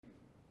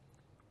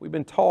We've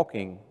been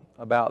talking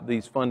about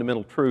these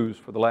fundamental truths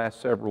for the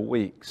last several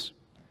weeks.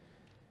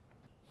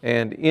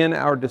 And in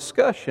our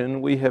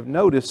discussion, we have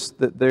noticed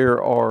that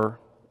there are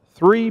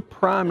three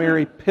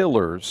primary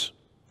pillars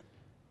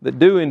that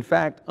do in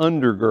fact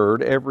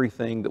undergird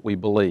everything that we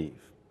believe.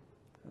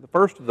 The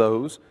first of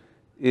those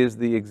is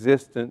the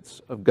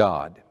existence of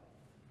God.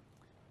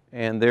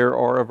 And there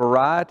are a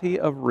variety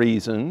of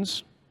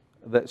reasons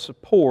that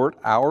support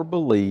our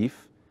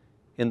belief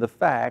in the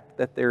fact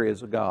that there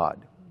is a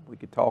God. We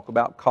could talk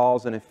about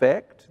cause and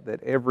effect,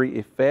 that every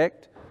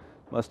effect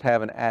must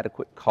have an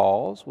adequate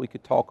cause. We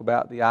could talk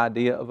about the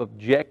idea of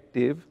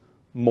objective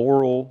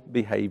moral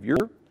behavior.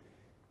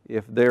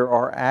 If there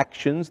are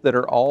actions that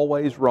are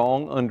always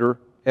wrong under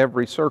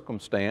every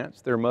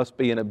circumstance, there must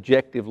be an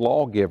objective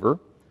lawgiver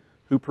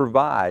who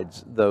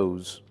provides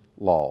those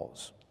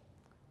laws.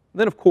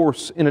 Then, of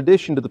course, in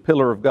addition to the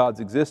pillar of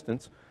God's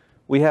existence,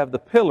 we have the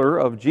pillar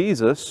of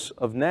Jesus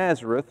of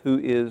Nazareth, who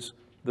is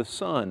the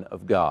Son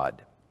of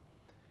God.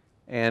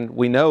 And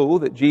we know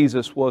that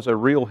Jesus was a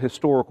real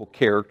historical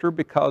character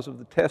because of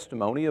the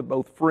testimony of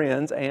both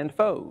friends and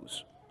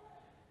foes.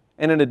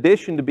 And in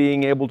addition to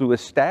being able to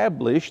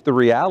establish the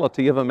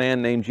reality of a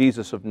man named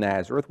Jesus of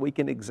Nazareth, we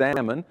can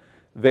examine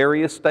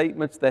various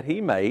statements that he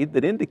made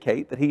that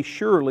indicate that he's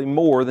surely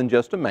more than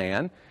just a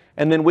man.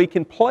 And then we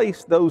can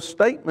place those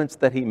statements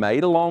that he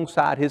made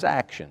alongside his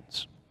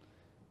actions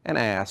and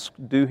ask,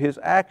 do his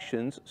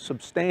actions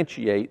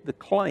substantiate the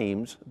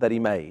claims that he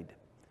made?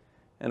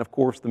 And of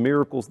course, the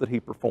miracles that he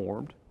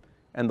performed,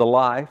 and the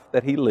life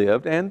that he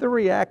lived, and the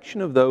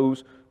reaction of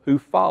those who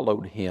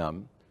followed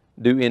him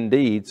do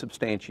indeed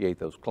substantiate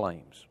those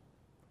claims.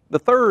 The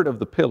third of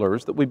the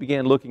pillars that we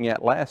began looking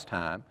at last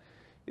time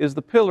is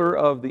the pillar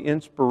of the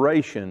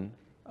inspiration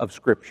of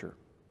Scripture.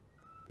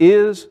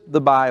 Is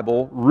the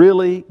Bible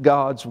really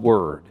God's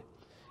Word?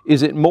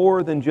 Is it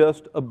more than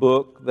just a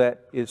book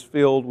that is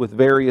filled with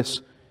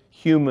various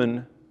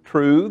human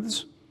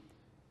truths?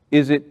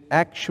 Is it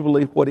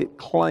actually what it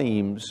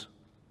claims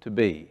to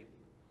be?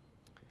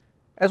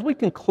 As we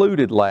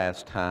concluded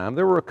last time,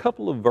 there were a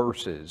couple of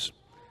verses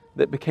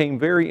that became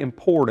very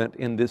important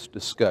in this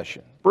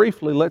discussion.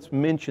 Briefly, let's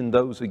mention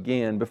those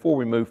again before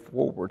we move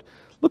forward.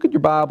 Look at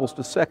your Bibles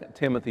to 2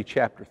 Timothy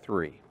chapter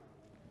 3.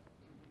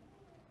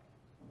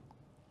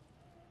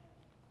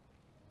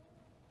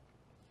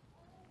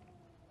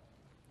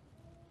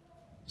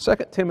 2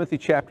 Timothy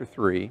chapter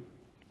 3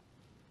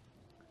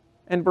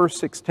 and verse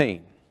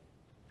 16.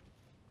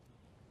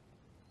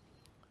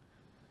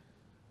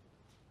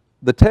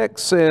 The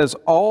text says,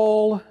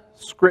 all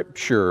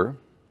Scripture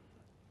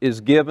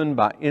is given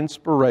by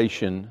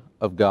inspiration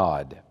of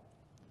God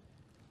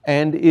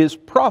and is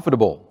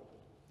profitable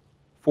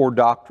for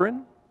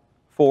doctrine,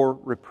 for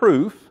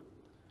reproof,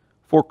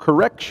 for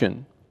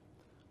correction,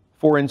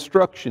 for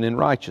instruction in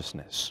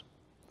righteousness,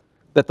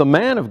 that the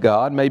man of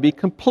God may be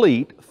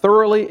complete,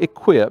 thoroughly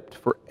equipped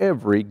for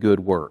every good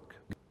work.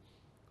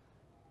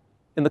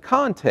 In the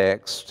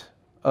context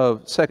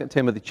of 2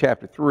 Timothy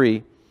chapter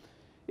 3,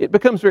 it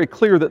becomes very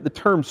clear that the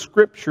term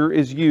Scripture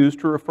is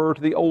used to refer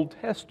to the Old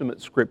Testament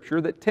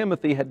Scripture that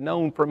Timothy had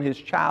known from his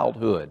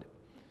childhood.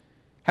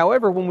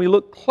 However, when we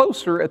look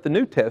closer at the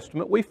New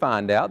Testament, we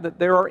find out that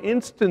there are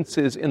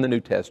instances in the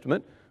New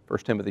Testament, 1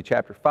 Timothy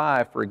chapter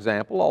 5, for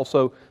example,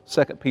 also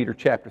 2 Peter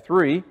chapter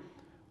 3,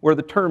 where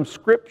the term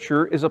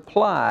Scripture is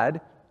applied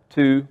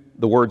to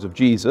the words of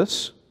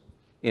Jesus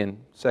in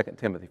 2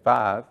 Timothy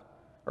 5,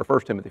 or 1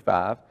 Timothy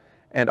 5,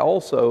 and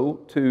also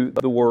to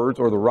the words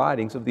or the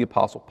writings of the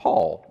Apostle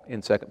Paul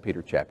in 2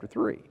 Peter chapter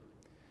 3.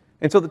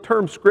 And so the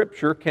term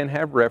Scripture can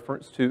have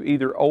reference to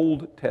either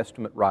Old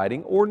Testament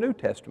writing or New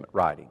Testament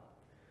writing.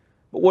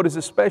 But what is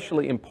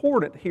especially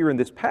important here in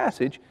this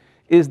passage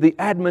is the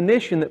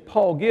admonition that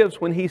Paul gives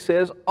when he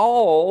says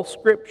all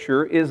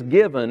Scripture is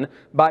given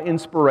by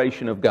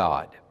inspiration of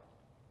God.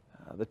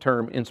 The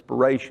term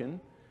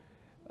inspiration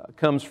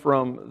comes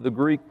from the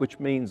Greek, which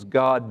means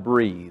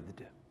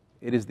God-breathed.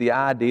 It is the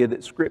idea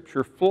that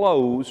Scripture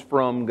flows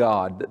from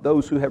God, that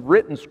those who have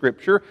written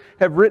Scripture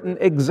have written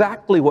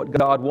exactly what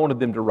God wanted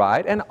them to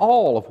write and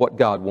all of what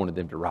God wanted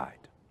them to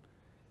write.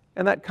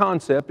 And that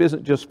concept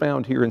isn't just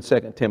found here in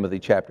 2 Timothy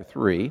chapter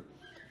 3.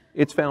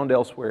 It's found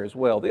elsewhere as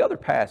well. The other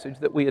passage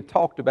that we had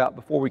talked about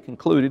before we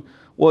concluded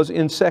was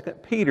in 2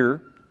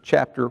 Peter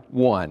chapter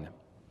 1.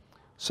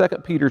 2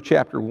 Peter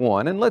chapter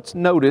 1. And let's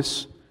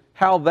notice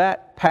how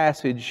that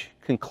passage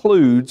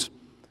concludes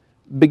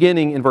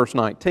beginning in verse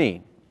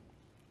 19.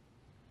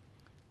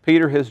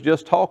 Peter has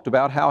just talked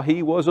about how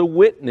he was a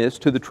witness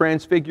to the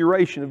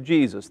transfiguration of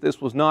Jesus.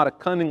 This was not a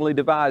cunningly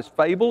devised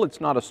fable.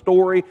 It's not a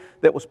story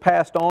that was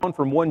passed on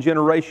from one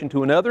generation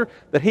to another,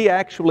 that he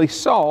actually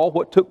saw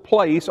what took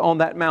place on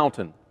that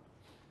mountain.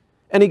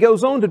 And he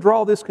goes on to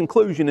draw this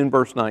conclusion in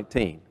verse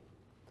 19.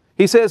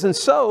 He says, and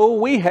so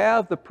we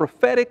have the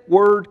prophetic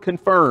word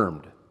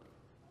confirmed,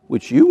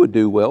 which you would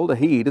do well to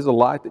heed as a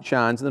light that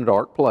shines in a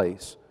dark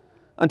place,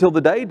 until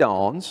the day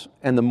dawns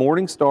and the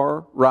morning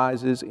star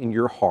rises in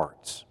your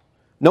hearts.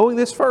 Knowing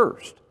this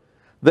first,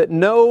 that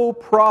no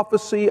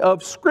prophecy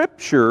of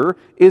Scripture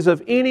is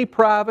of any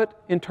private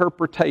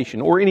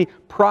interpretation or any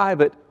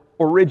private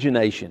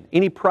origination,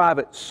 any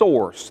private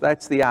source.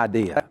 That's the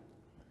idea.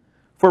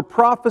 For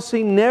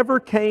prophecy never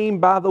came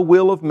by the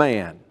will of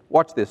man.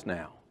 Watch this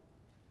now.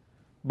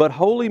 But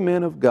holy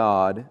men of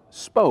God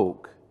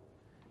spoke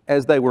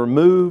as they were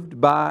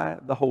moved by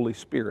the Holy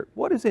Spirit.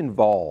 What is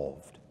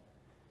involved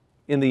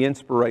in the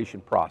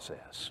inspiration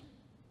process?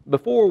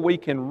 Before we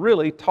can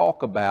really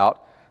talk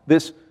about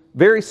this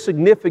very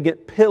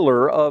significant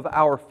pillar of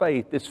our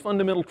faith, this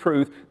fundamental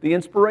truth, the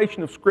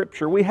inspiration of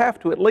Scripture, we have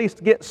to at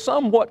least get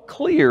somewhat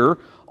clear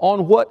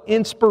on what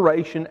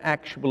inspiration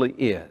actually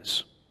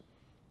is.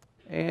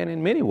 And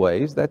in many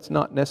ways, that's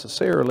not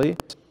necessarily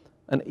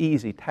an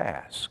easy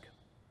task.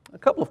 A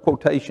couple of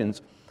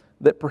quotations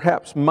that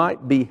perhaps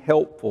might be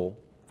helpful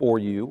for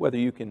you, whether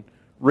you can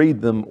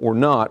read them or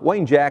not.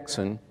 Wayne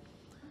Jackson,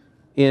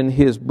 in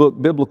his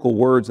book, Biblical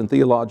Words and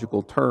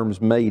Theological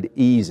Terms Made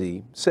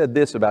Easy, said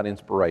this about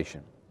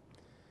inspiration.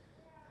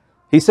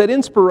 He said,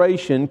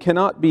 "Inspiration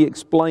cannot be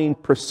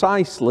explained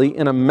precisely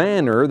in a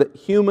manner that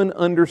human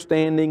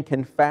understanding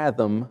can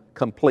fathom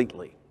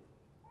completely."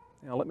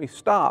 Now let me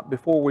stop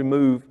before we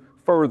move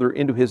further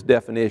into his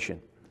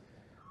definition.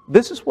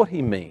 This is what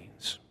he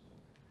means.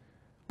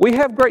 We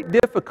have great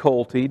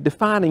difficulty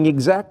defining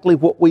exactly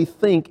what we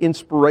think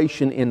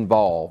inspiration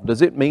involved.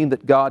 Does it mean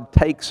that God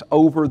takes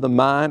over the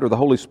mind, or the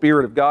Holy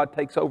Spirit of God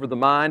takes over the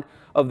mind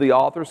of the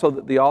author so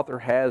that the author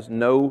has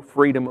no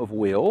freedom of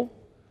will?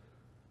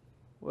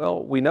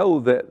 Well, we know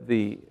that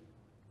the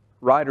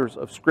writers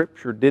of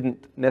Scripture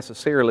didn't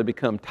necessarily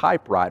become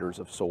typewriters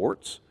of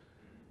sorts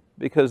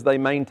because they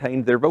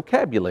maintained their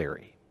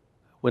vocabulary.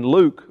 When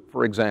Luke,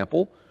 for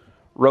example,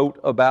 wrote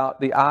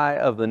about the eye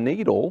of the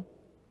needle,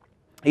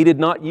 he did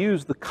not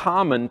use the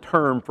common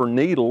term for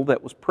needle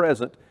that was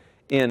present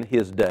in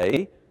his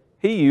day.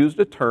 He used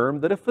a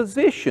term that a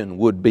physician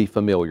would be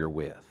familiar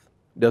with.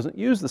 He doesn't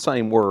use the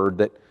same word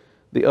that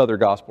the other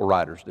gospel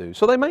writers do.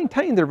 So they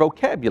maintained their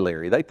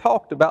vocabulary. They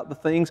talked about the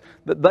things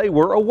that they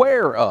were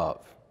aware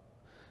of.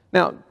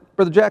 Now,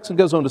 Brother Jackson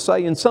goes on to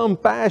say, in some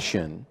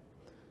fashion,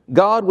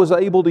 God was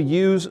able to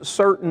use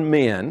certain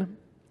men,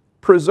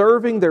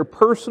 preserving their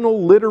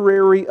personal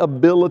literary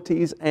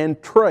abilities and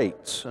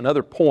traits.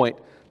 Another point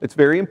that's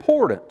very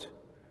important.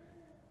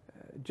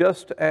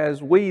 Just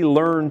as we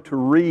learn to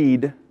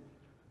read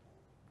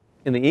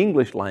in the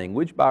English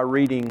language by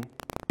reading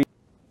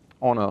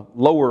on a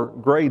lower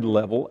grade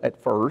level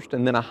at first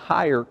and then a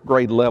higher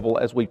grade level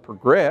as we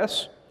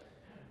progress,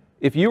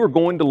 if you were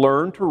going to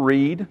learn to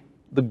read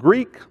the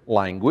Greek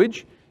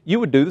language, you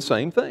would do the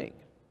same thing.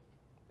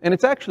 And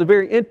it's actually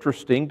very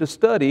interesting to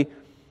study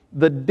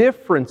the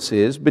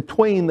differences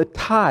between the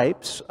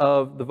types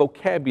of the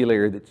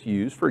vocabulary that's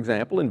used, for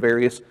example, in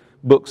various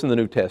books in the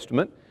New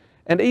Testament,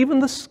 and even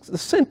the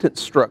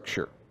sentence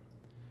structure.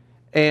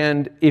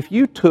 And if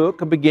you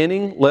took a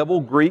beginning level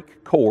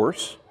Greek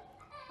course,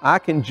 I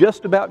can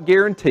just about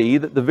guarantee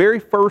that the very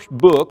first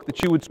book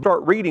that you would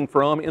start reading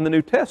from in the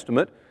New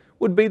Testament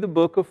would be the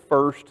book of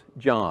 1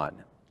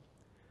 John.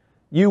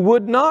 You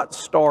would not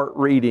start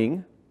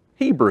reading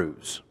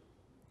Hebrews.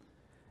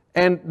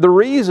 And the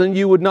reason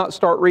you would not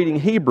start reading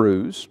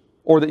Hebrews,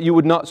 or that you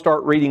would not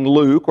start reading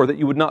Luke, or that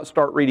you would not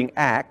start reading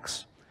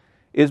Acts,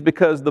 is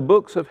because the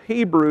books of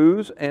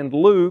Hebrews and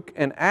Luke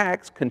and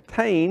Acts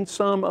contain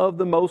some of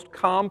the most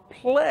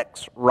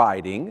complex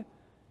writing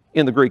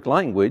in the Greek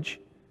language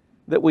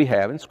that we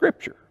have in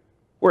Scripture.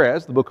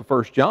 Whereas the book of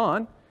 1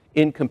 John,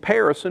 in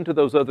comparison to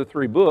those other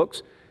three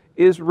books,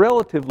 is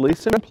relatively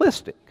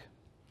simplistic.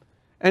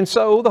 And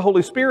so the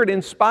Holy Spirit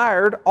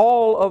inspired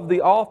all of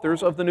the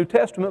authors of the New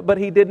Testament, but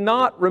He did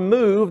not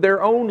remove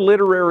their own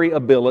literary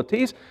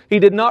abilities. He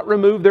did not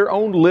remove their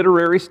own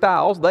literary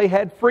styles. They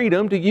had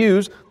freedom to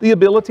use the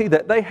ability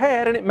that they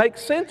had, and it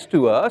makes sense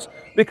to us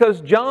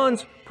because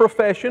John's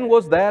profession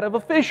was that of a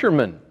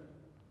fisherman,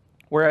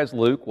 whereas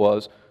Luke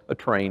was a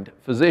trained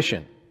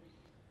physician.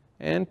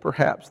 And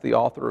perhaps the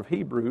author of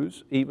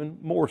Hebrews even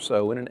more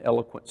so in an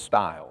eloquent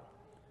style.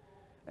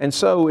 And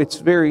so it's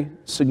very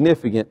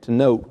significant to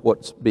note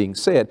what's being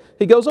said.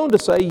 He goes on to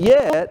say,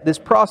 yet this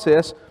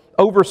process,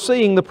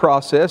 overseeing the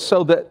process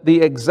so that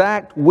the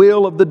exact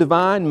will of the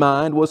divine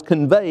mind was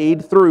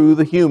conveyed through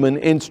the human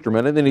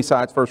instrument. And then he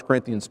cites 1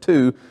 Corinthians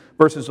 2,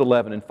 verses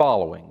 11 and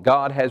following.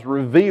 God has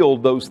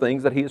revealed those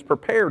things that He has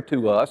prepared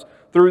to us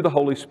through the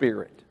Holy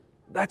Spirit.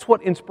 That's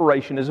what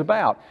inspiration is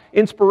about.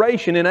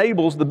 Inspiration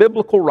enables the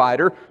biblical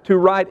writer to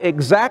write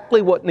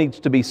exactly what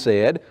needs to be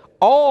said,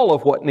 all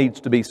of what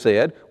needs to be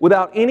said,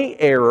 without any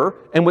error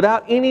and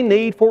without any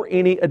need for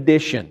any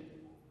addition.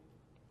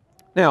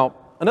 Now,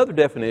 another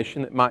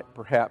definition that might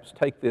perhaps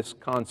take this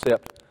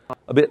concept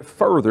a bit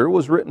further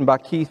was written by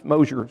Keith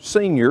Mosier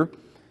Sr.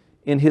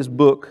 in his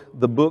book,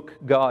 The Book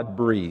God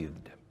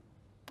Breathed.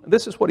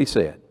 This is what he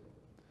said.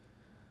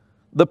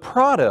 The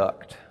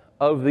product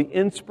of the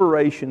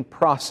inspiration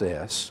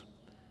process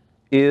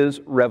is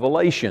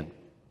revelation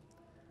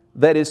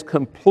that is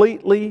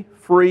completely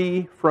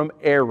free from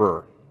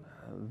error.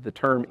 The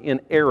term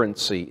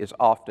inerrancy is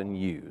often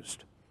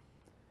used.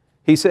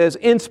 He says,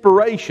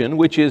 inspiration,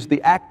 which is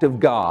the act of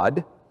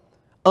God,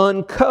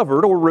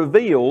 uncovered or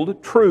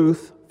revealed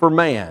truth for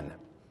man.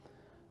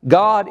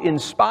 God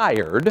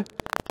inspired,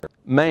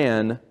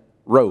 man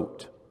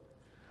wrote.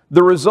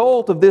 The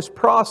result of this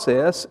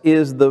process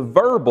is the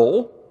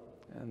verbal,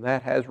 and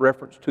that has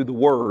reference to the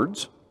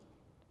words,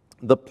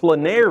 the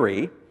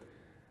plenary,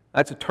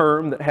 that's a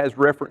term that has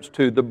reference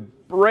to the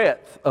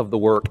breadth of the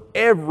work,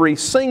 every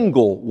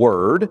single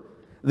word,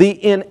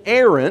 the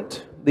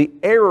inerrant, the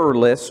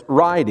errorless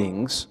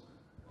writings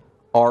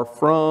are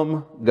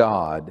from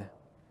God,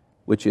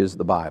 which is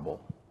the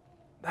Bible.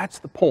 That's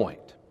the point.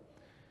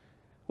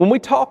 When we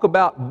talk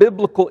about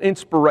biblical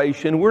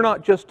inspiration, we're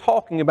not just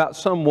talking about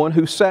someone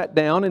who sat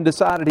down and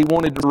decided he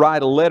wanted to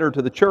write a letter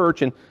to the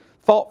church and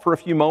thought for a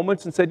few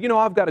moments and said, you know,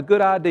 I've got a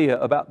good idea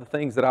about the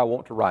things that I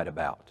want to write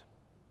about.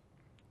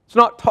 It's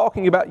not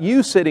talking about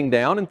you sitting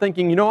down and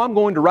thinking, you know, I'm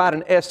going to write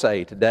an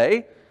essay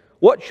today.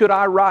 What should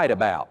I write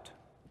about?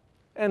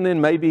 And then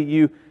maybe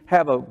you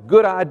have a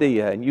good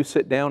idea and you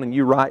sit down and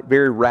you write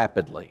very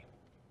rapidly.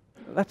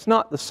 That's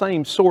not the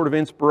same sort of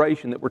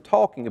inspiration that we're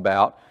talking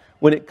about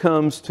when it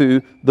comes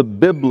to the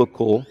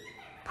biblical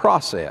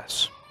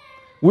process.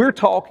 We're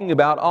talking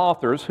about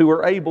authors who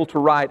are able to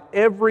write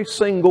every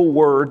single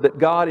word that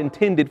God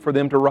intended for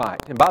them to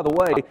write. And by the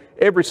way,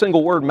 every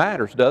single word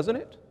matters, doesn't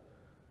it?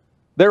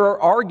 There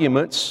are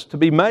arguments to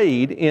be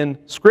made in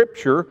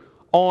Scripture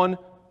on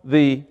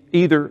the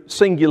either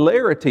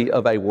singularity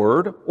of a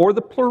word or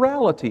the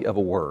plurality of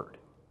a word.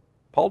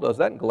 Paul does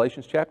that in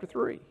Galatians chapter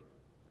 3.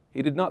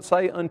 He did not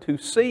say unto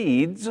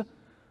seeds,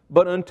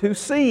 but unto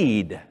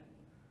seed.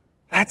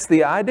 That's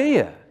the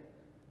idea.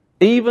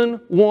 Even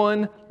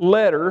one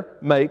letter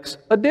makes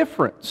a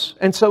difference.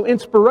 And so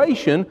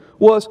inspiration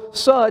was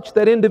such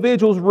that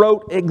individuals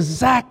wrote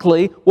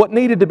exactly what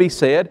needed to be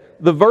said,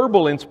 the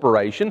verbal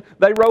inspiration.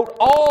 They wrote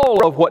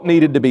all of what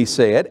needed to be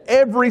said,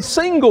 every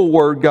single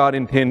word God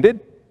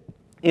intended,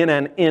 in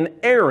an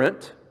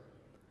inerrant,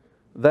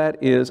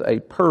 that is a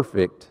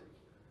perfect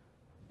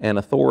and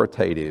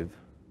authoritative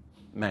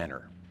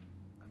manner.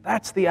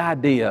 That's the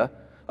idea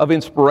of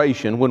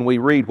inspiration when we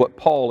read what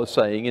Paul is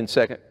saying in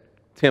 2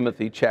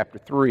 Timothy chapter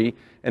 3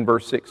 and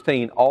verse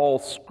 16. All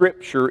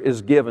Scripture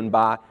is given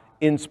by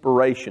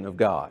inspiration of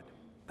God.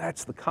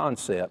 That's the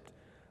concept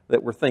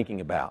that we're thinking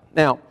about.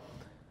 Now,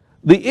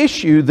 the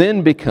issue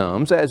then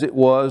becomes, as it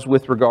was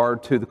with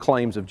regard to the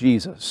claims of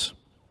Jesus,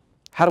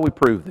 how do we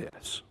prove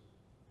this?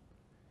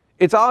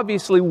 It's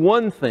obviously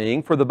one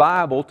thing for the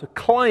Bible to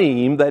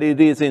claim that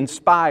it is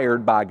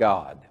inspired by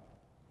God,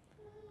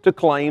 to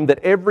claim that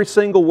every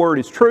single word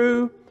is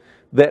true,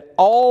 that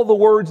all the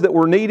words that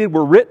were needed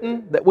were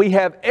written, that we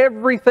have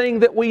everything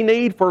that we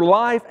need for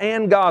life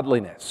and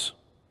godliness.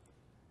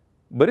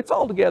 But it's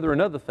altogether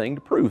another thing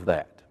to prove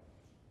that.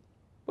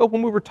 Well,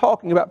 when we were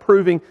talking about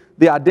proving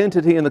the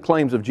identity and the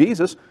claims of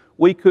Jesus,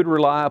 we could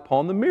rely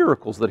upon the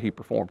miracles that He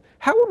performed.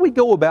 How would we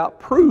go about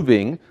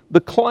proving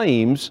the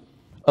claims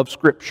of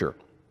Scripture?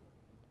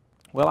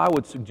 Well, I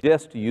would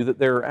suggest to you that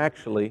there are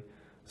actually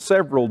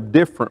several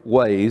different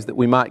ways that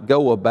we might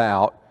go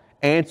about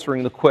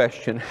answering the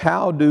question,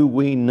 how do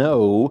we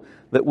know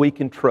that we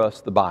can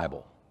trust the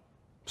Bible?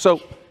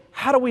 So,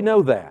 how do we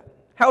know that?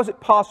 How is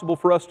it possible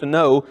for us to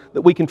know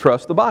that we can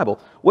trust the Bible?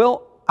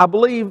 Well, I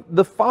believe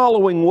the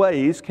following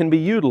ways can be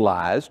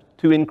utilized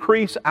to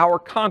increase our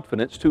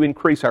confidence, to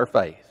increase our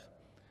faith.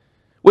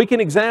 We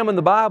can examine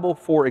the Bible,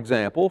 for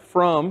example,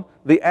 from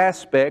the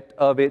aspect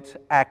of its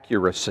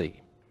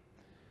accuracy.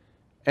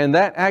 And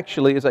that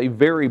actually is a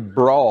very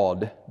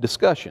broad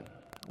discussion.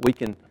 We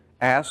can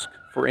ask,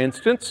 for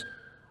instance,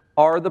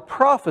 are the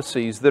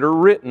prophecies that are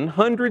written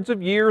hundreds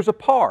of years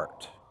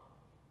apart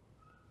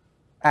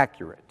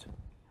accurate?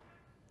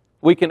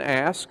 We can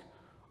ask,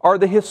 are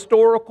the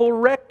historical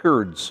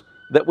records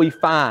that we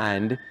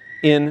find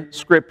in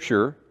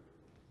Scripture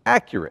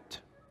accurate?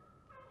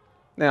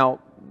 Now,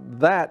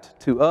 that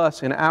to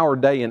us in our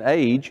day and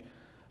age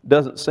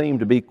doesn't seem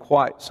to be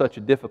quite such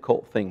a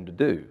difficult thing to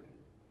do.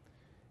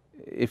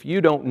 If you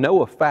don't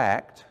know a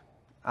fact,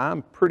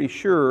 I'm pretty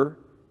sure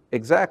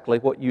exactly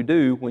what you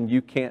do when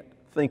you can't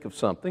think of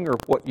something, or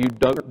what you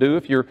don't do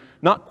if you're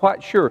not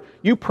quite sure.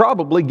 You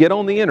probably get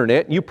on the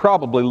internet and you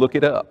probably look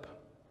it up.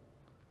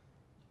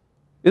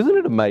 Isn't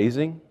it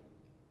amazing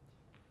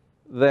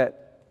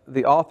that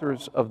the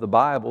authors of the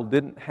Bible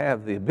didn't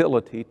have the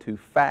ability to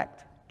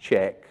fact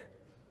check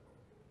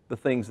the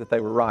things that they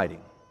were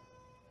writing?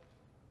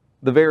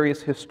 The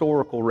various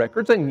historical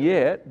records, and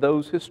yet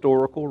those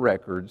historical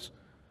records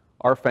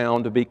are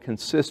found to be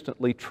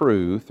consistently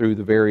true through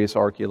the various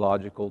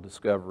archaeological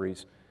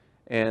discoveries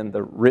and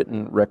the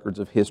written records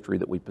of history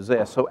that we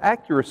possess. So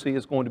accuracy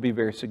is going to be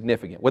very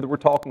significant. Whether we're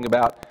talking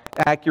about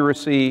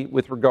accuracy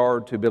with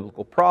regard to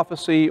biblical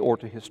prophecy or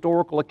to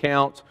historical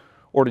accounts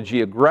or to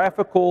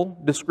geographical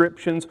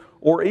descriptions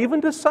or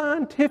even to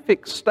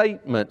scientific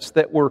statements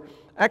that were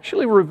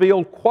actually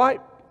revealed quite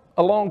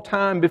a long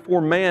time before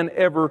man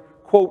ever,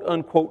 quote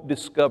unquote,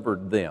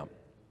 discovered them.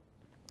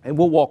 And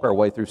we'll walk our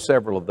way through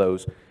several of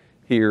those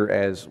here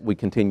as we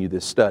continue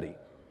this study.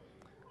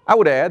 I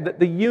would add that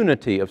the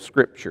unity of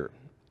Scripture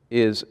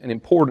is an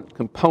important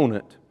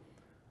component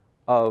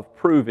of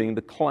proving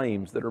the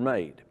claims that are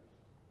made.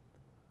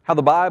 How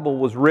the Bible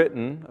was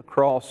written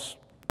across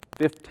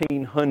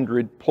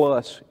 1,500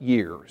 plus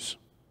years.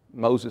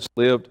 Moses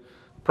lived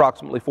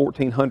approximately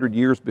 1,400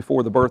 years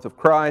before the birth of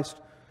Christ.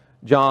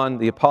 John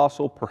the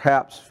Apostle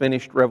perhaps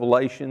finished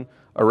Revelation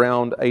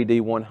around AD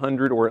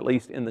 100, or at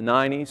least in the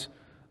 90s,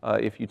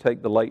 if you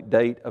take the late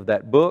date of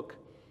that book.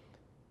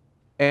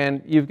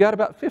 And you've got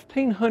about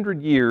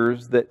 1,500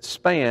 years that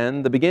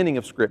span the beginning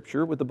of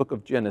Scripture with the book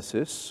of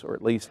Genesis, or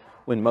at least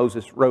when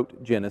Moses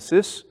wrote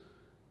Genesis,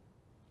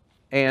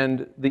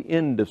 and the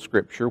end of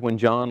Scripture when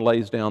John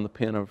lays down the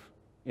pen of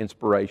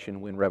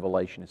inspiration when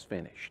Revelation is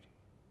finished.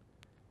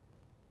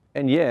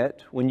 And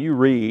yet, when you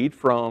read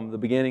from the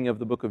beginning of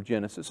the book of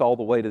Genesis all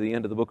the way to the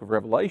end of the book of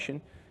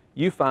Revelation,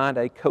 you find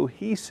a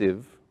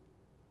cohesive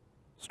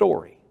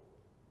story.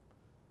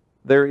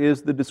 There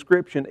is the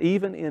description,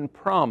 even in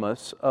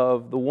promise,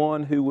 of the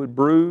one who would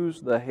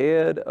bruise the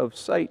head of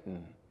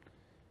Satan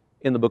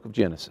in the book of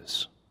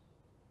Genesis.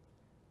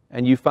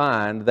 And you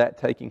find that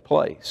taking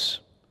place,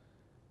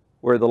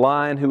 where the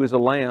lion who is a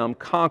lamb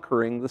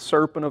conquering the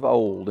serpent of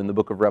old in the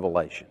book of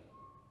Revelation.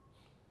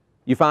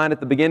 You find at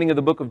the beginning of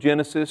the book of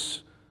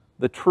Genesis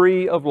the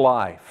tree of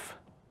life.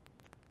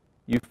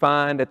 You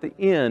find at the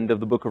end of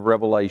the book of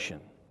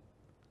Revelation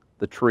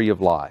the tree of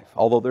life.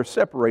 Although they're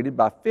separated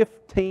by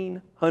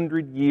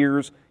 1,500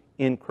 years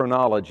in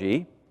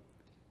chronology,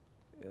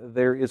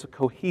 there is a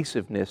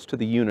cohesiveness to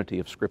the unity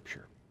of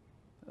Scripture.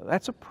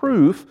 That's a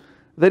proof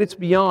that it's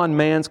beyond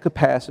man's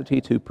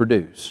capacity to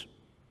produce.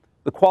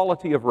 The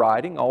quality of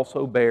writing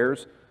also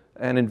bears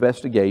an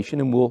investigation,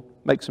 and we'll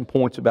make some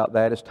points about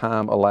that as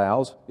time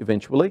allows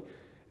eventually.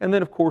 And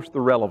then, of course,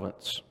 the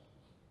relevance.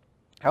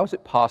 How is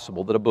it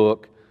possible that a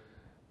book,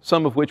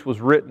 some of which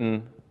was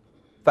written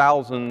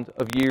thousands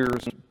of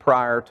years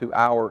prior to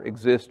our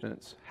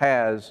existence,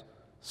 has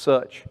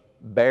such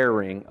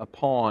bearing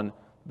upon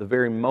the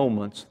very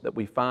moments that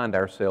we find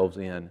ourselves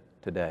in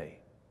today?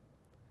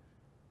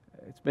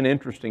 It's been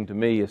interesting to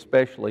me,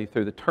 especially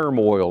through the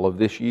turmoil of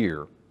this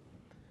year,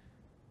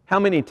 how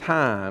many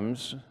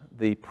times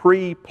the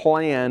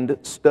pre-planned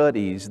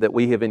studies that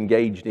we have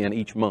engaged in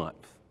each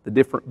month, the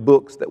different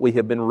books that we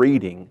have been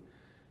reading,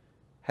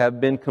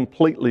 have been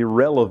completely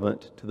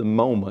relevant to the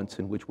moments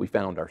in which we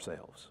found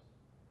ourselves.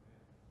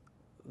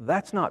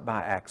 That's not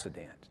by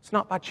accident. It's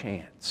not by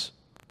chance.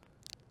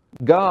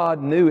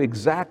 God knew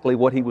exactly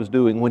what He was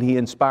doing when He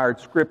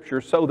inspired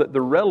Scripture so that the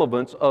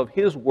relevance of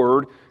His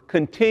Word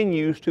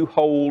continues to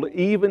hold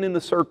even in the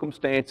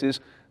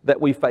circumstances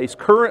that we face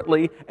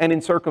currently and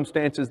in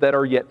circumstances that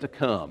are yet to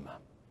come.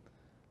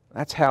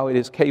 That's how it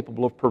is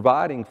capable of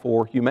providing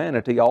for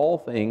humanity all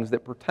things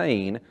that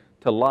pertain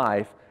to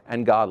life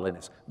and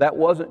godliness. That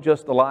wasn't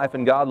just the life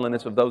and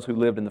godliness of those who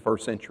lived in the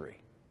first century.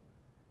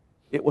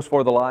 It was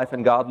for the life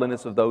and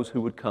godliness of those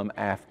who would come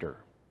after.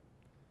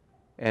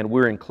 And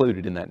we're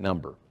included in that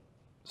number.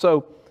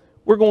 So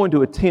we're going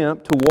to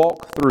attempt to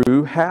walk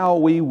through how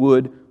we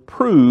would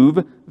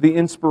prove the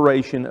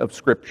inspiration of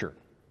Scripture.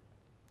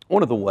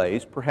 One of the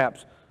ways,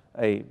 perhaps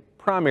a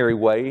primary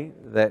way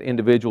that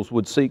individuals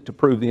would seek to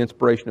prove the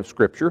inspiration of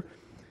Scripture,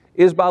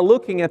 is by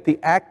looking at the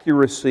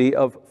accuracy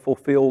of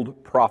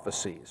fulfilled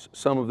prophecies.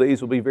 Some of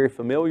these will be very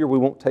familiar. We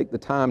won't take the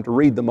time to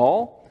read them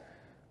all,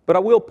 but I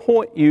will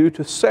point you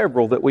to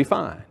several that we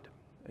find.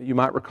 You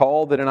might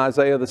recall that in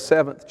Isaiah the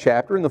 7th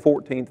chapter, in the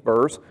 14th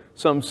verse,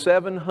 some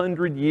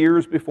 700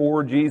 years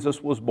before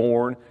Jesus was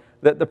born,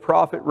 that the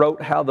prophet wrote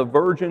how the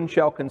virgin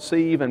shall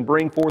conceive and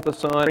bring forth a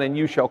son, and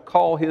you shall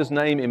call his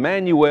name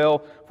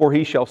Emmanuel, for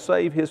he shall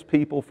save his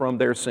people from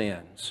their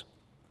sins.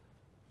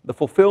 The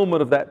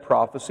fulfillment of that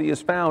prophecy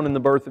is found in the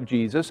birth of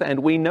Jesus,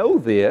 and we know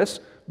this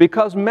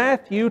because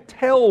Matthew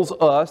tells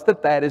us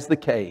that that is the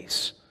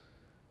case,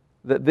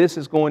 that this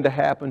is going to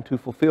happen to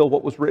fulfill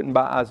what was written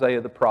by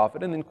Isaiah the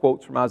prophet, and then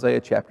quotes from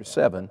Isaiah chapter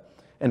 7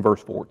 and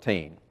verse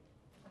 14.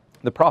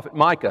 The prophet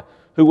Micah,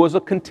 who was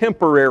a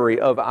contemporary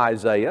of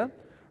Isaiah,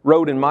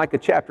 wrote in Micah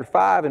chapter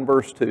 5 and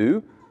verse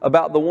 2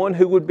 about the one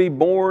who would be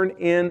born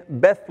in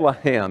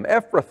Bethlehem,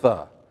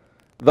 Ephrathah.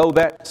 Though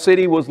that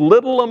city was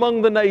little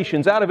among the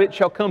nations, out of it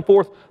shall come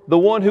forth the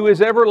one who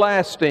is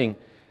everlasting.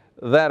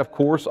 That, of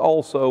course,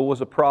 also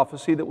was a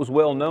prophecy that was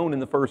well known in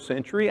the first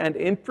century. And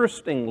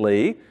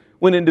interestingly,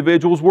 when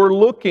individuals were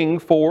looking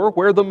for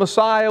where the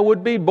Messiah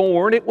would be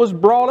born, it was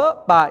brought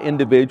up by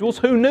individuals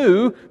who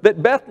knew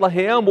that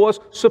Bethlehem was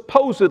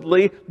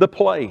supposedly the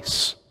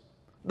place.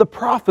 The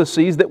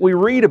prophecies that we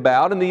read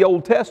about in the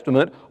Old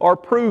Testament are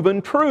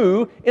proven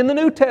true in the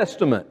New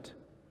Testament,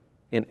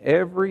 in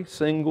every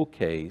single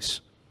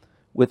case,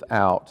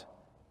 without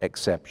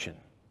exception.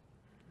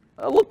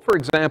 Look, for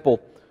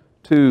example,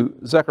 to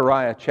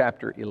Zechariah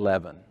chapter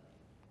 11.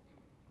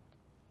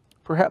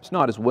 Perhaps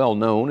not as well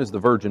known as the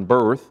virgin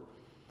birth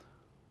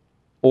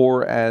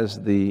or as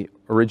the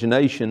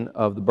origination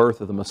of the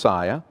birth of the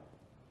Messiah.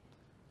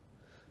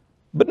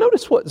 But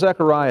notice what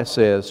Zechariah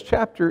says,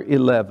 chapter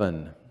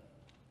 11,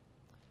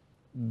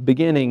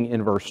 beginning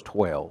in verse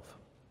 12.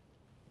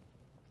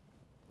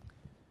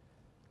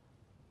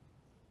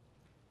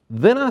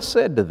 Then I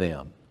said to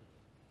them,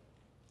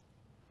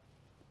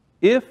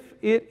 if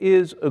it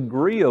is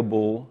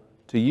agreeable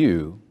to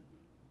you,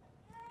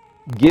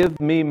 give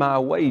me my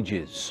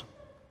wages,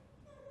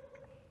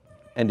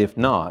 and if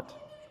not,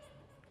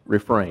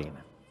 refrain.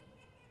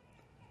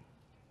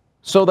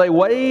 So they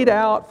weighed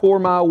out for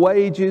my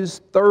wages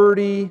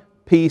 30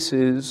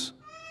 pieces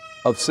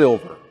of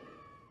silver.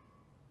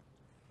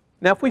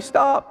 Now, if we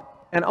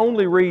stop and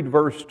only read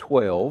verse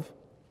 12,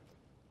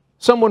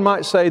 someone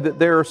might say that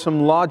there are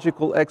some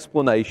logical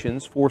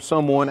explanations for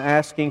someone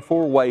asking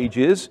for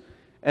wages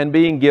and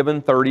being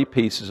given 30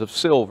 pieces of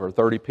silver.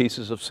 30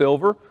 pieces of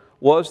silver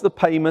was the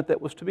payment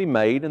that was to be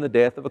made in the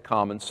death of a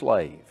common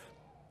slave.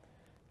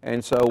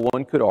 And so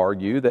one could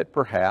argue that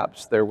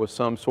perhaps there was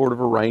some sort of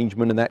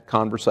arrangement and that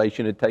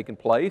conversation had taken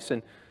place,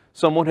 and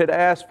someone had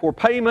asked for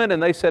payment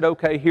and they said,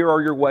 okay, here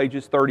are your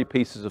wages, 30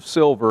 pieces of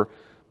silver.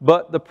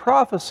 But the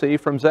prophecy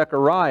from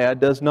Zechariah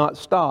does not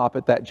stop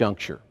at that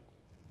juncture.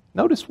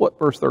 Notice what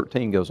verse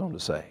 13 goes on to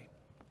say.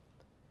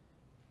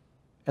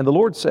 And the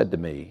Lord said to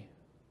me,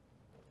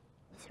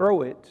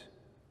 throw it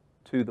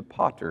to the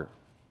potter.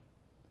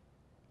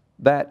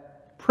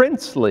 That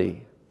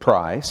princely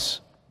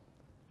price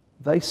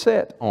they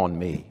set on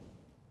me.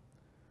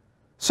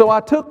 So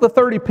I took the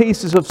 30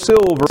 pieces of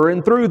silver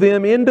and threw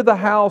them into the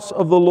house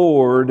of the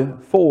Lord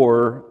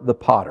for the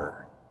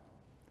potter.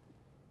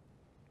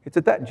 It's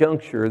at that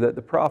juncture that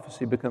the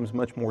prophecy becomes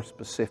much more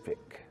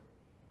specific.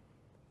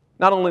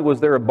 Not only was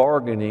there a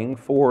bargaining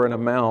for an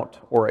amount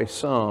or a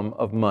sum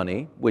of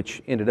money,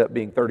 which ended up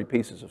being 30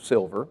 pieces of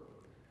silver,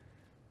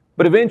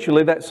 but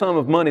eventually that sum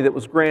of money that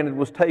was granted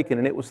was taken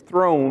and it was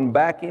thrown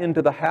back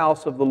into the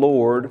house of the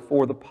Lord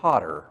for the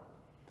potter.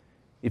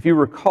 If you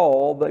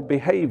recall the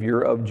behavior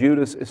of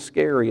Judas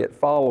Iscariot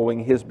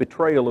following his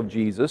betrayal of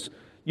Jesus,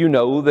 you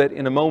know that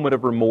in a moment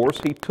of remorse,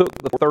 he took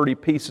the 30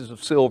 pieces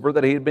of silver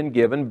that he had been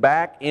given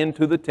back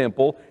into the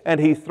temple and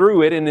he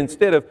threw it, and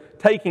instead of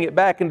taking it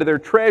back into their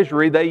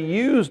treasury, they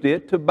used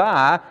it to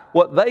buy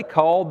what they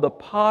called the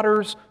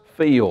potter's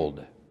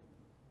field.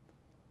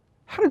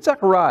 How did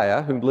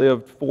Zechariah, who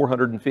lived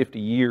 450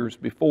 years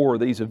before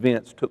these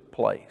events took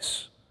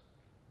place,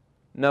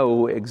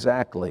 know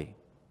exactly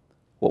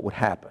what would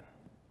happen?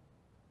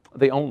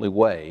 The only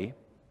way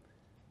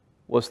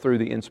was through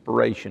the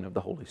inspiration of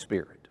the Holy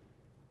Spirit.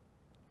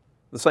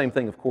 The same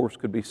thing, of course,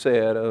 could be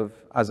said of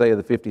Isaiah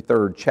the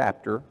 53rd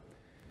chapter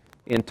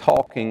in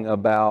talking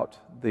about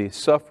the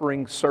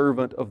suffering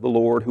servant of the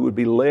Lord who would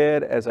be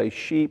led as a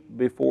sheep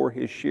before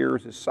his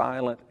shears is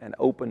silent and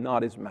open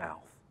not his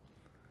mouth.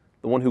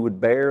 The one who would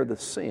bear the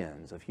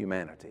sins of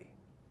humanity.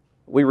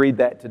 We read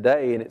that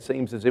today and it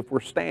seems as if we're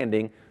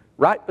standing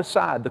right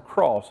beside the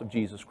cross of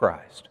Jesus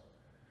Christ.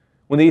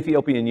 When the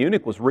Ethiopian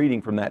eunuch was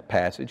reading from that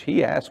passage,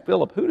 he asked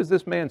Philip, who is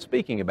this man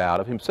speaking about,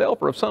 of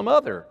himself or of some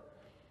other?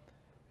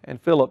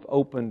 And Philip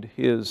opened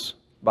his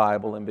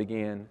Bible and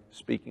began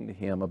speaking to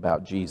him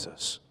about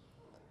Jesus.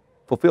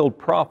 Fulfilled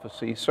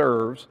prophecy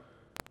serves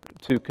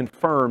to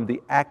confirm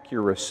the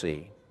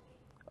accuracy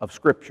of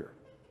Scripture.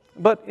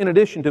 But in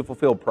addition to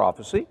fulfilled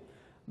prophecy,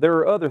 there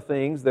are other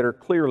things that are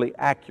clearly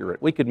accurate.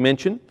 We could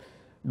mention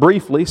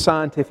briefly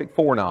scientific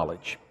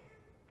foreknowledge.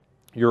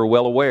 You're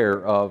well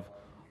aware of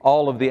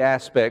all of the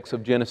aspects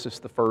of Genesis,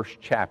 the first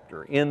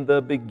chapter. In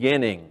the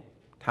beginning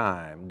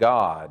time,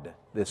 God,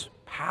 this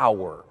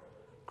power,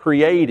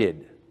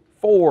 created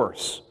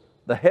force,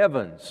 the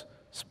heavens,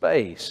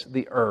 space,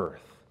 the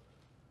earth.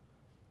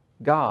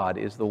 God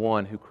is the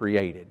one who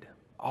created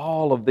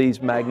all of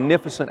these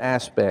magnificent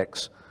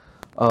aspects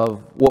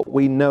of what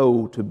we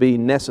know to be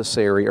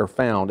necessary are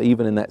found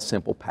even in that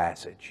simple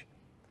passage.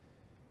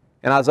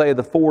 In Isaiah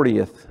the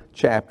 40th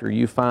chapter,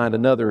 you find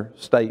another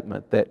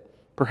statement that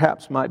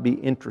perhaps might be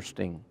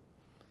interesting.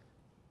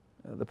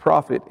 The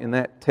prophet in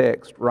that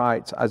text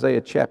writes,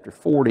 Isaiah chapter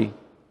 40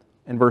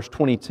 and verse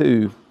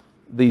 22,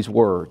 these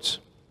words.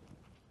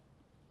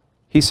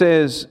 He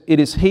says, "It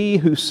is He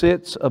who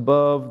sits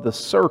above the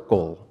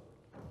circle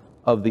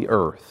of the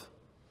earth,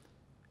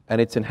 and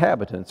its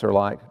inhabitants are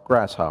like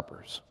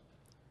grasshoppers,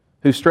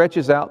 who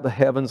stretches out the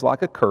heavens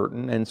like a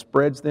curtain and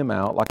spreads them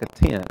out like a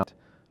tent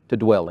to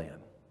dwell in."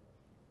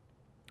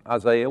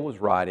 Isaiah was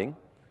writing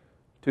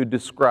to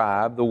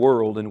describe the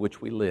world in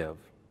which we live,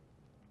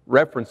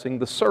 referencing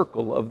the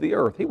circle of the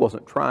earth. He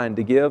wasn't trying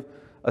to give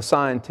a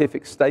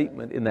scientific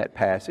statement in that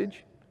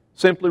passage,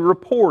 simply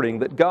reporting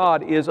that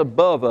God is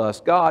above us,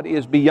 God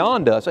is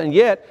beyond us, and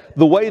yet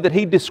the way that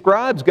he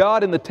describes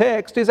God in the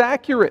text is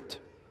accurate.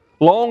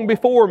 Long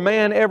before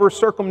man ever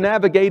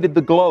circumnavigated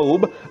the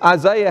globe,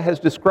 Isaiah has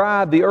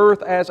described the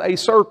earth as a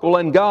circle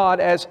and God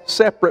as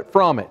separate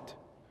from it.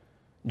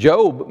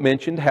 Job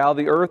mentioned how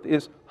the earth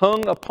is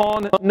hung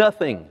upon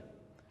nothing.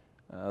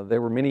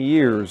 There were many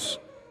years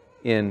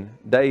in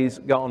days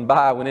gone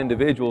by when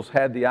individuals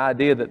had the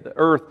idea that the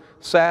earth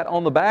sat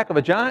on the back of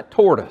a giant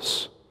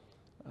tortoise.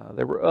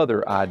 There were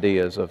other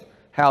ideas of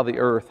how the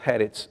earth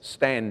had its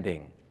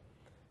standing,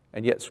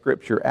 and yet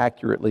Scripture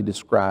accurately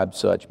described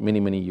such many,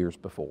 many years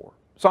before.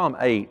 Psalm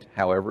 8,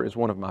 however, is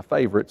one of my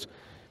favorites.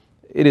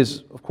 It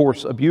is, of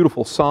course, a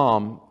beautiful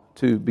psalm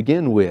to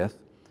begin with,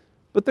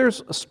 but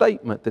there's a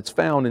statement that's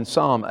found in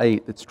Psalm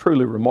 8 that's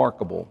truly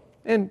remarkable,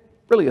 and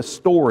really a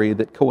story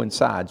that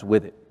coincides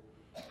with it.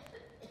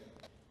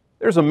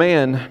 There's a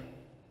man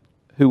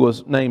who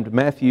was named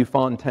Matthew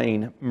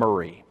Fontaine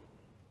Murray.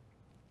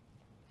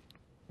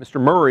 Mr.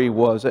 Murray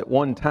was at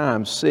one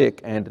time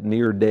sick and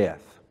near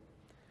death,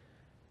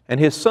 and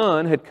his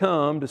son had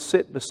come to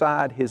sit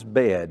beside his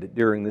bed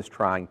during this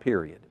trying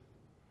period.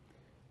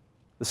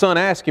 The son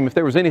asked him if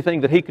there was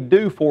anything that he could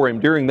do for him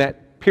during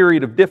that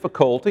period of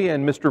difficulty,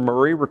 and Mr.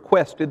 Murray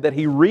requested that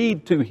he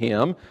read to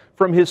him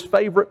from his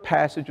favorite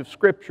passage of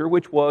Scripture,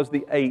 which was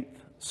the 8th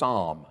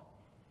Psalm.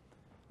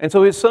 And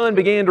so his son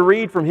began to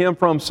read from him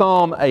from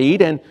Psalm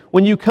 8, and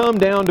when you come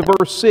down to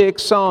verse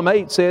 6, Psalm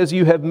 8 says,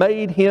 "You have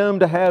made him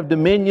to have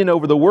dominion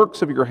over the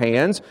works of your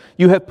hands.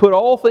 You have put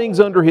all things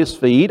under his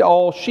feet,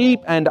 all sheep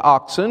and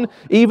oxen,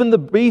 even the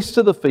beasts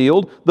of the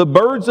field, the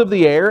birds of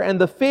the air, and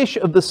the fish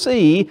of the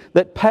sea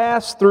that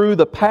pass through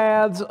the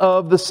paths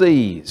of the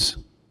seas."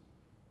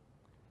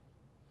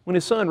 When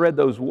his son read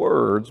those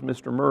words,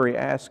 Mr. Murray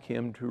asked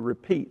him to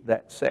repeat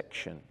that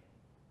section.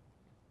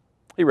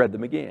 He read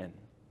them again.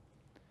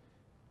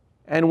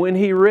 And when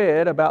he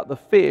read about the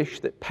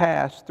fish that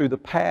pass through the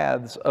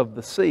paths of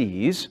the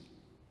seas,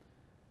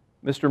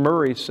 Mr.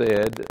 Murray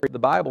said, the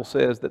Bible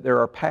says that there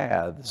are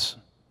paths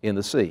in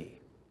the sea.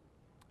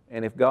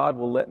 And if God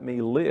will let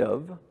me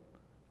live,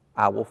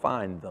 I will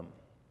find them.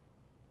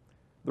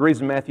 The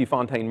reason Matthew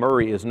Fontaine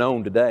Murray is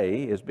known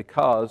today is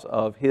because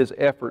of his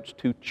efforts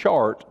to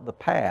chart the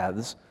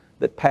paths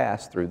that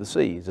pass through the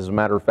seas. As a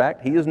matter of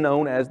fact, he is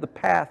known as the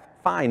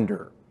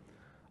pathfinder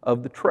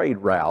of the trade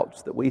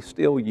routes that we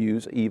still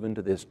use even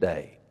to this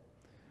day.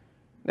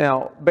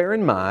 Now, bear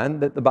in mind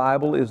that the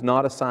Bible is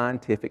not a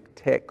scientific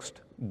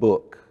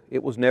textbook.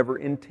 It was never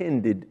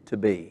intended to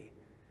be.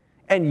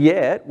 And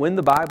yet, when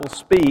the Bible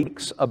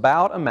speaks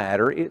about a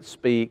matter, it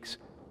speaks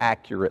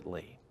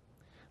accurately.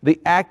 The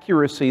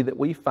accuracy that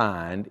we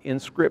find in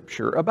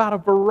Scripture about a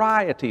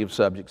variety of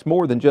subjects,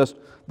 more than just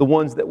the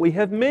ones that we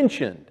have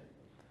mentioned,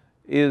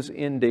 is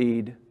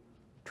indeed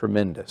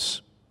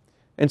tremendous.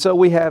 And so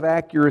we have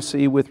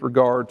accuracy with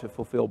regard to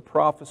fulfilled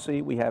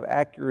prophecy, we have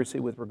accuracy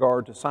with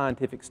regard to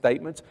scientific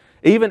statements,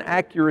 even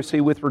accuracy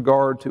with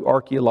regard to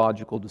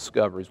archaeological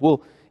discoveries.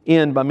 We'll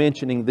end by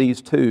mentioning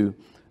these two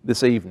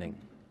this evening.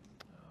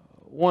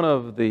 One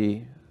of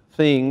the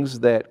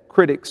things that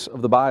critics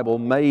of the Bible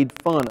made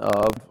fun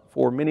of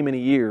for many, many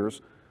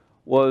years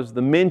was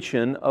the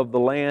mention of the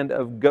land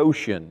of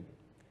Goshen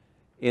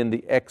in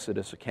the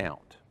Exodus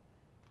account.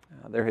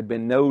 There had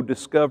been no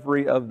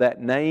discovery of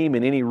that name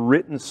in any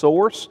written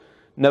source,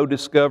 no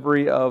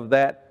discovery of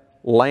that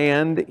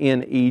land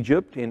in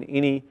Egypt in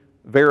any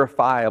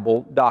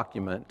verifiable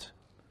document,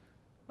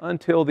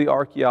 until the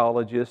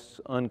archaeologists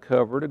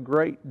uncovered a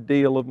great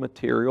deal of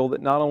material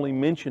that not only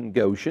mentioned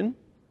Goshen,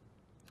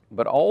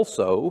 but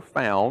also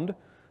found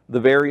the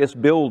various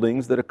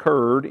buildings that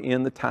occurred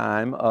in the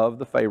time of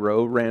the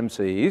Pharaoh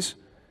Ramses,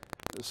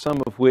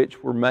 some of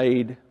which were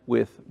made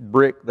with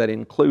brick that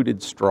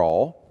included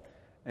straw,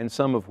 and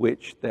some of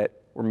which that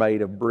were made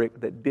of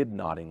brick that did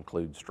not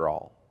include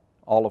straw,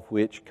 all of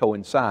which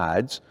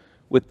coincides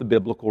with the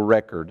biblical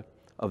record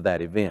of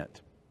that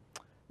event.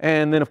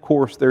 And then, of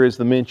course, there is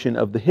the mention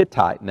of the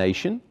Hittite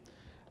nation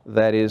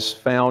that is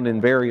found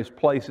in various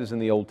places in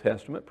the Old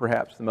Testament.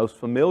 Perhaps the most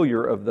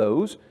familiar of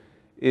those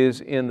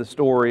is in the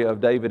story of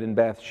David and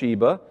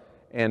Bathsheba,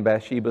 and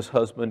Bathsheba's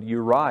husband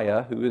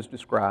Uriah, who is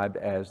described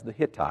as the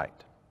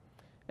Hittite.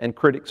 And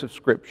critics of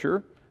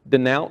Scripture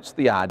denounced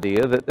the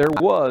idea that there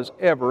was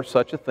ever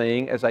such a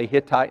thing as a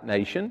Hittite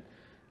nation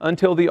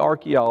until the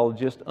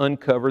archaeologists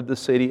uncovered the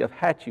city of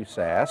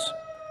Hattusas,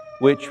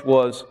 which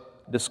was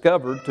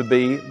discovered to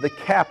be the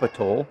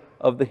capital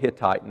of the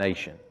Hittite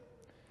nation.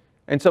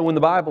 And so when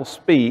the Bible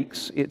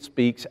speaks, it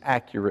speaks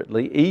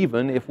accurately,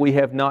 even if we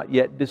have not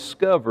yet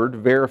discovered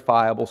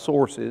verifiable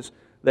sources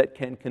that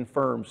can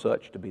confirm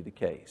such to be the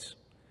case.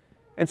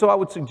 And so I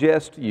would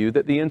suggest to you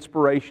that the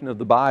inspiration of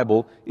the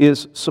Bible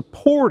is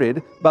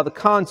supported by the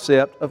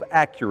concept of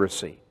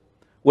accuracy.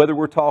 Whether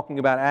we're talking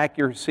about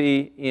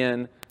accuracy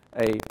in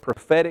a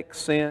prophetic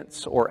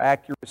sense, or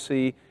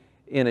accuracy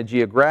in a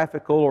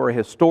geographical or a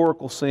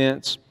historical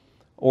sense,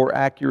 or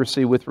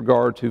accuracy with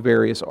regard to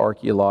various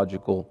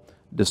archaeological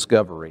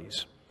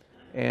discoveries.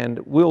 And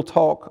we'll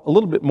talk a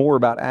little bit more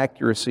about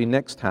accuracy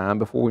next time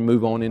before we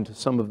move on into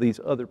some of these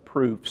other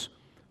proofs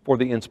for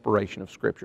the inspiration of Scripture.